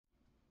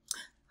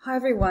Hi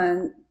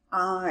everyone.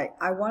 I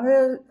want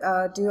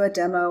to do a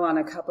demo on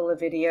a couple of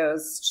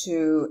videos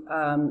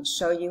to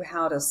show you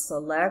how to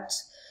select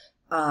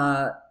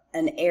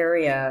an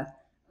area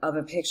of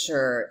a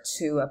picture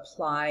to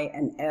apply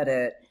an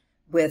edit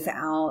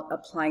without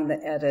applying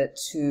the edit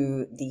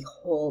to the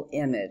whole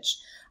image.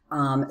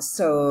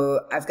 So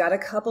I've got a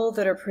couple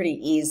that are pretty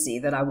easy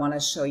that I want to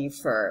show you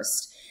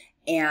first.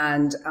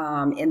 And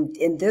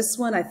in this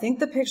one, I think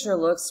the picture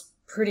looks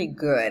pretty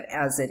good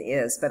as it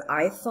is, but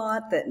I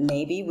thought that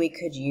maybe we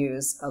could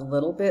use a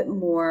little bit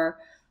more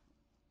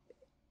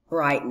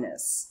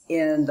brightness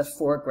in the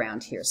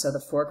foreground here. So the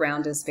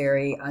foreground is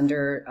very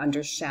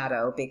under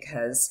shadow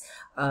because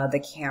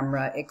the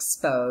camera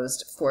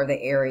exposed for the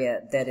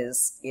area that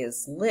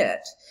is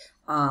lit.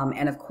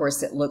 And of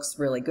course it looks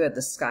really good.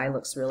 The sky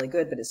looks really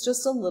good, but it's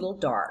just a little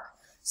dark.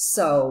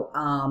 So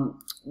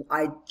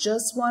I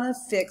just want to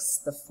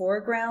fix the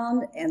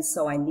foreground, and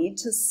so I need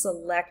to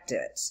select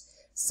it.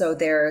 So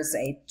there's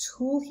a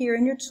tool here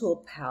in your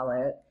tool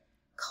palette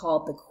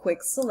called the Quick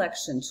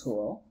Selection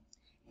tool,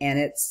 and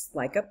it's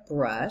like a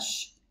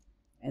brush,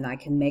 and I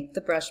can make the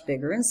brush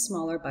bigger and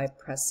smaller by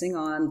pressing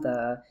on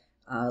the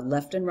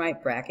left and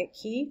right bracket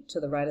key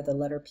to the right of the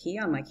letter P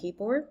on my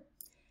keyboard.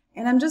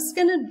 And I'm just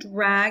going to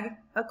drag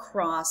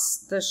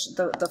across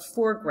the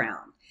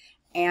foreground.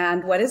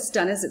 And what it's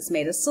done is it's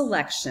made a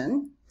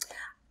selection,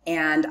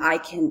 and I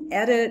can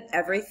edit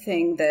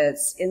everything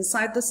that's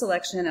inside the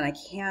selection, and I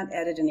can't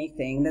edit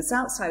anything that's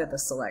outside of the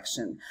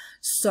selection.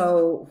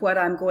 So what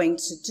I'm going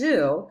to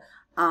do,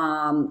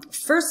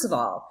 first of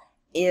all,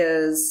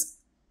 is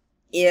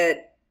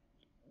it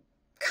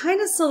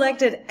kind of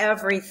selected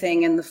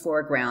everything in the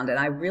foreground, and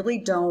I really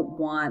don't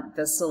want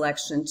the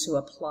selection to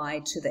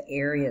apply to the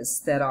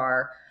areas that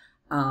are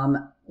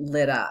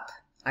lit up.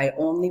 I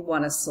only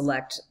want to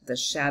select the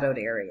shadowed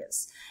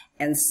areas.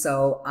 And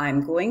so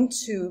I'm going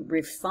to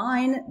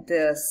refine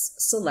this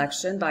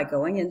selection by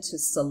going into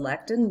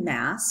Select and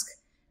Mask.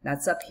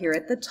 That's up here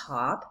at the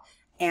top.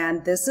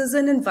 And this is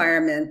an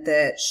environment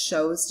that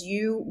shows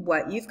you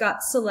what you've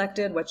got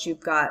selected, what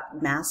you've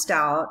got masked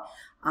out,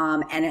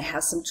 and it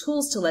has some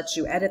tools to let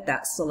you edit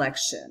that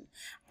selection.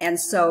 And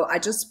so I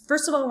just,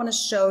 first of all, want to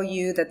show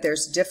you that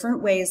there's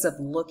different ways of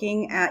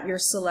looking at your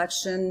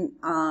selection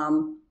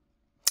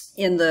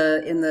in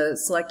the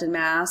Select and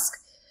Mask.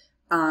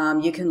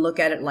 You can look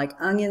at it like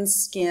onion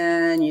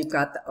skin. You've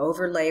got the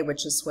overlay,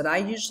 which is what I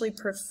usually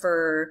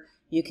prefer.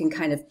 You can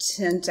kind of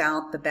tint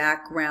out the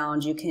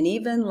background. You can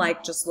even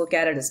like just look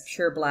at it as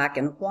pure black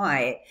and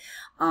white.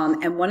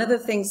 And one of the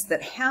things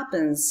that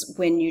happens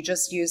when you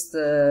just use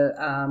the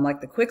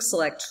like the Quick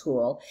Select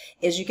tool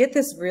is you get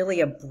this really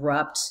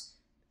abrupt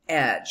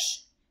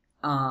edge,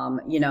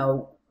 you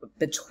know,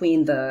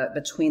 between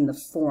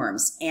the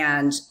forms.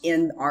 And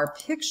in our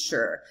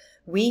picture,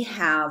 we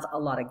have a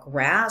lot of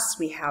grass,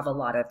 we have a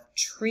lot of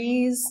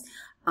trees,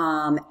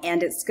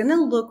 and it's going to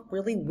look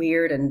really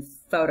weird and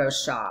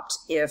photoshopped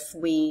if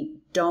we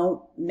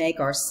don't make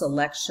our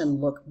selection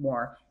look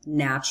more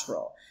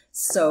natural.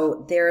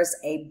 So there's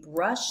a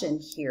brush in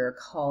here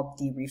called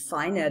the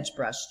Refine Edge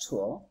Brush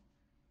tool,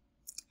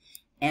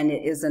 and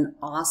it is an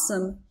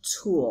awesome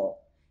tool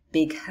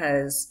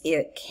because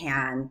it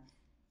can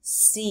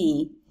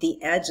see the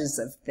edges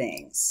of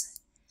things.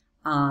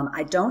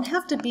 I don't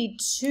have to be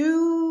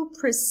too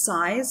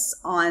precise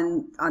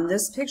on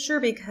this picture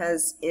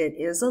because it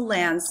is a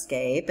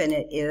landscape, and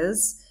it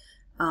is,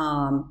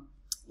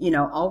 you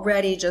know,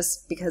 already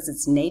just because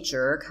it's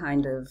nature,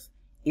 kind of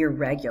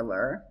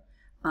irregular.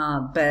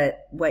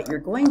 But what you're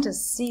going to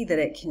see that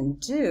it can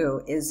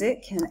do is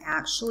it can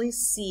actually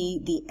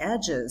see the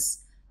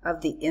edges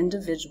of the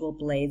individual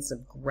blades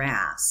of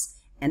grass.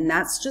 And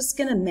that's just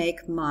going to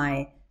make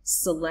my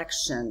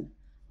selection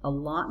a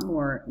lot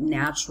more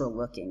natural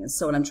looking. And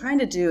so what I'm trying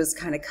to do is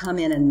kind of come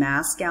in and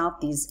mask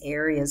out these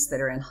areas that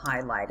are in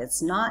highlight.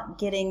 It's not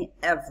getting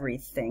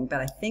everything,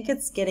 but I think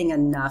it's getting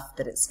enough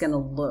that it's going to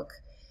look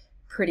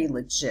pretty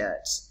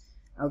legit.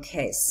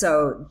 Okay,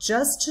 so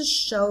just to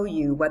show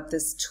you what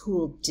this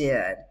tool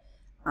did,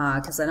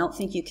 because I don't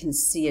think you can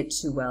see it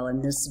too well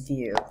in this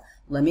view,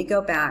 let me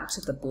go back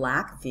to the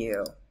black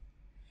view.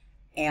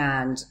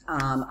 And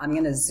I'm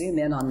going to zoom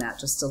in on that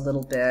just a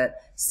little bit.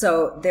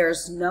 So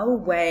there's no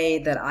way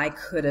that I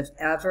could have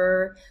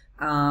ever,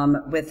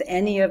 with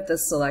any of the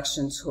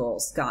selection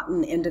tools,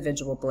 gotten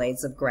individual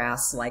blades of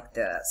grass like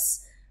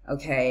this,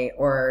 okay?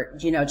 Or,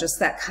 you know, just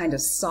that kind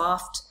of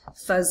soft,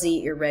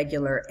 fuzzy,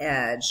 irregular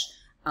edge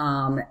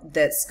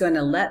that's going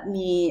to let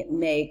me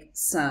make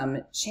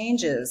some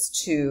changes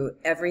to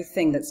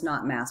everything that's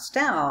not masked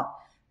out,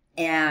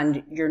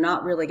 and you're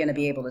not really going to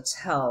be able to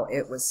tell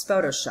it was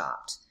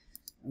photoshopped.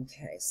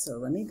 Okay, so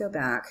let me go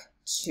back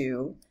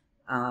to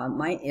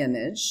my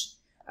image.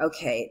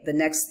 Okay, the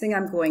next thing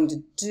I'm going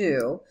to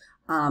do,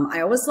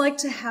 I always like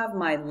to have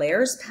my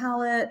layers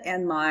palette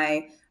and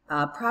my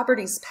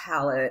properties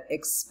palette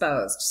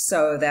exposed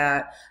so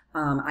that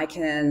I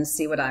can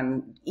see what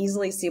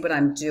easily see what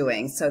I'm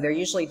doing. So they're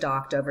usually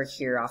docked over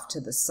here off to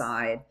the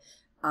side.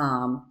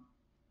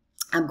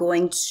 I'm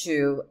going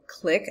to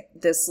click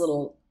this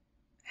little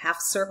half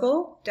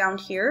circle down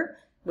here,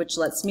 which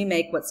lets me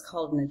make what's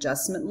called an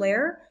adjustment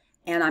layer.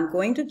 And I'm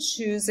going to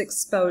choose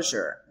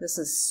exposure. This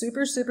is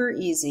super, super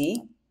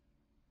easy.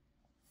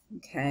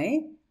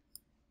 Okay.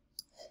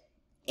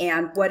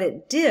 And what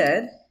it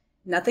did,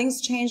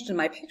 nothing's changed in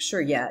my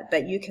picture yet,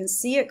 but you can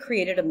see it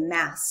created a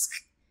mask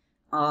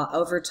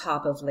over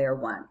top of layer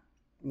 1.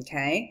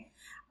 Okay.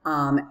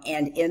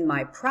 And in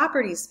my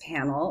properties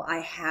panel, I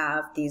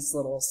have these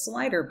little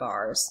slider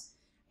bars.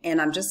 And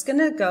I'm just going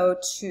to go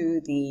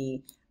to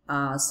the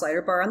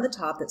slider bar on the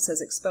top that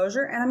says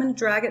exposure, and I'm going to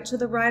drag it to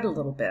the right a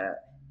little bit.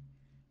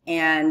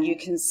 And you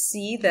can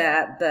see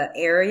that the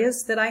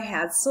areas that I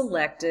had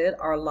selected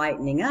are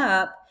lightening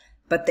up,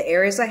 but the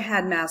areas I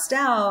had masked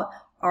out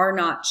are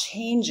not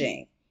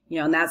changing. You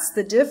know, and that's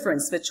the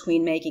difference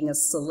between making a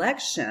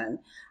selection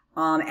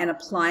and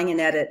applying an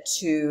edit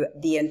to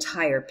the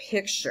entire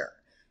picture.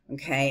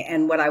 Okay,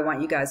 and what I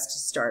want you guys to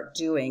start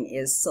doing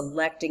is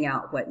selecting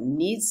out what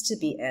needs to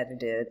be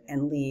edited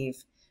and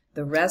leave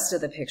the rest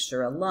of the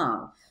picture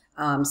alone.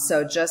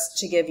 So just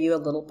to give you a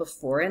little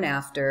before and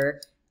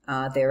after,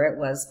 there it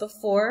was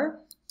before,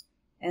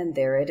 and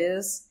there it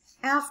is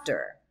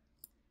after.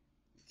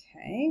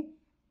 Okay,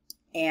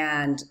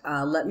 and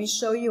let me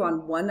show you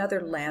on one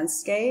other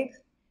landscape.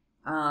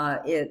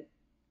 It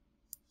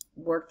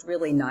worked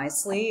really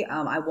nicely.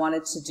 I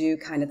wanted to do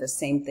kind of the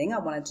same thing. I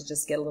wanted to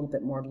just get a little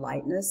bit more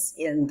lightness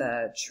in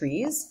the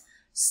trees.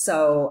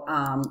 So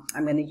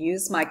I'm going to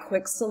use my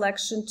quick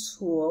selection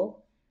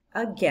tool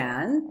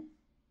again.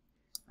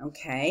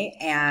 Okay,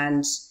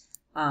 and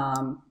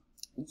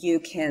you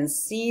can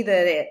see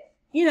that it,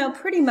 you know,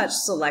 pretty much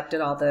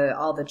selected all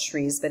the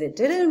trees, but it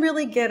didn't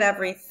really get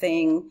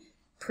everything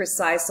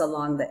precise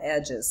along the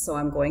edges. So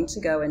I'm going to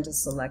go into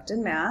Select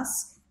and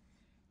Mask,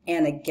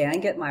 and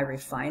again get my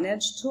Refine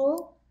Edge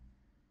tool,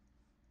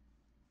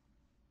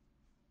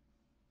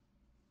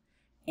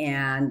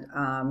 and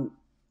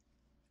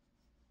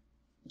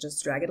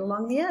just drag it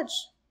along the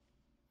edge.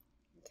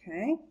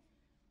 Okay,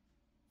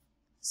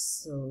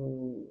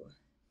 so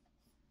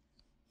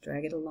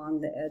drag it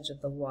along the edge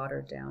of the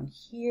water down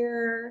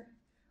here.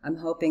 I'm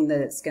hoping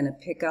that it's going to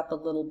pick up a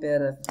little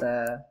bit of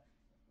the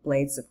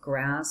blades of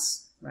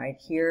grass right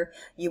here.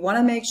 You want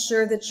to make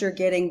sure that you're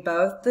getting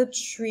both the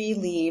tree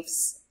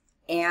leaves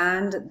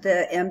and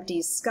the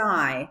empty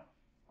sky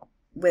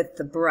with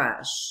the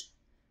brush.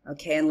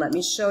 Okay, and let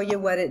me show you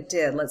what it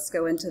did. Let's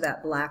go into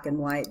that black and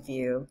white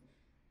view.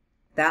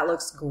 That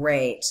looks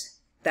great.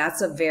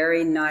 That's a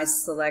very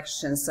nice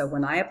selection. So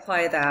when I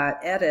apply that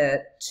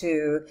edit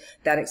to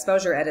that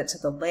exposure edit to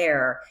the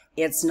layer,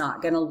 it's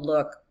not going to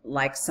look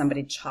like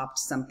somebody chopped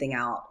something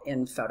out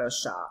in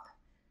Photoshop.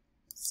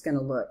 It's going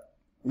to look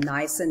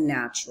nice and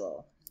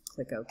natural.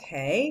 Click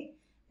OK.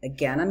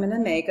 Again, I'm going to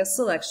make a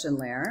selection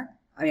layer.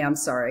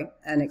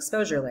 An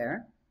exposure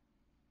layer.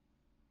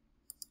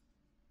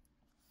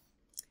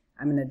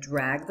 I'm going to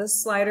drag the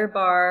slider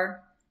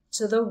bar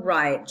to the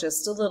right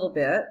just a little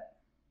bit.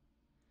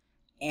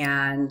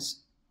 And,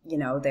 you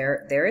know,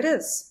 there it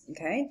is.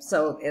 Okay,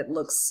 so it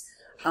looks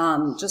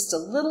just a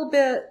little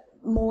bit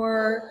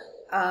more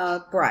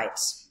bright.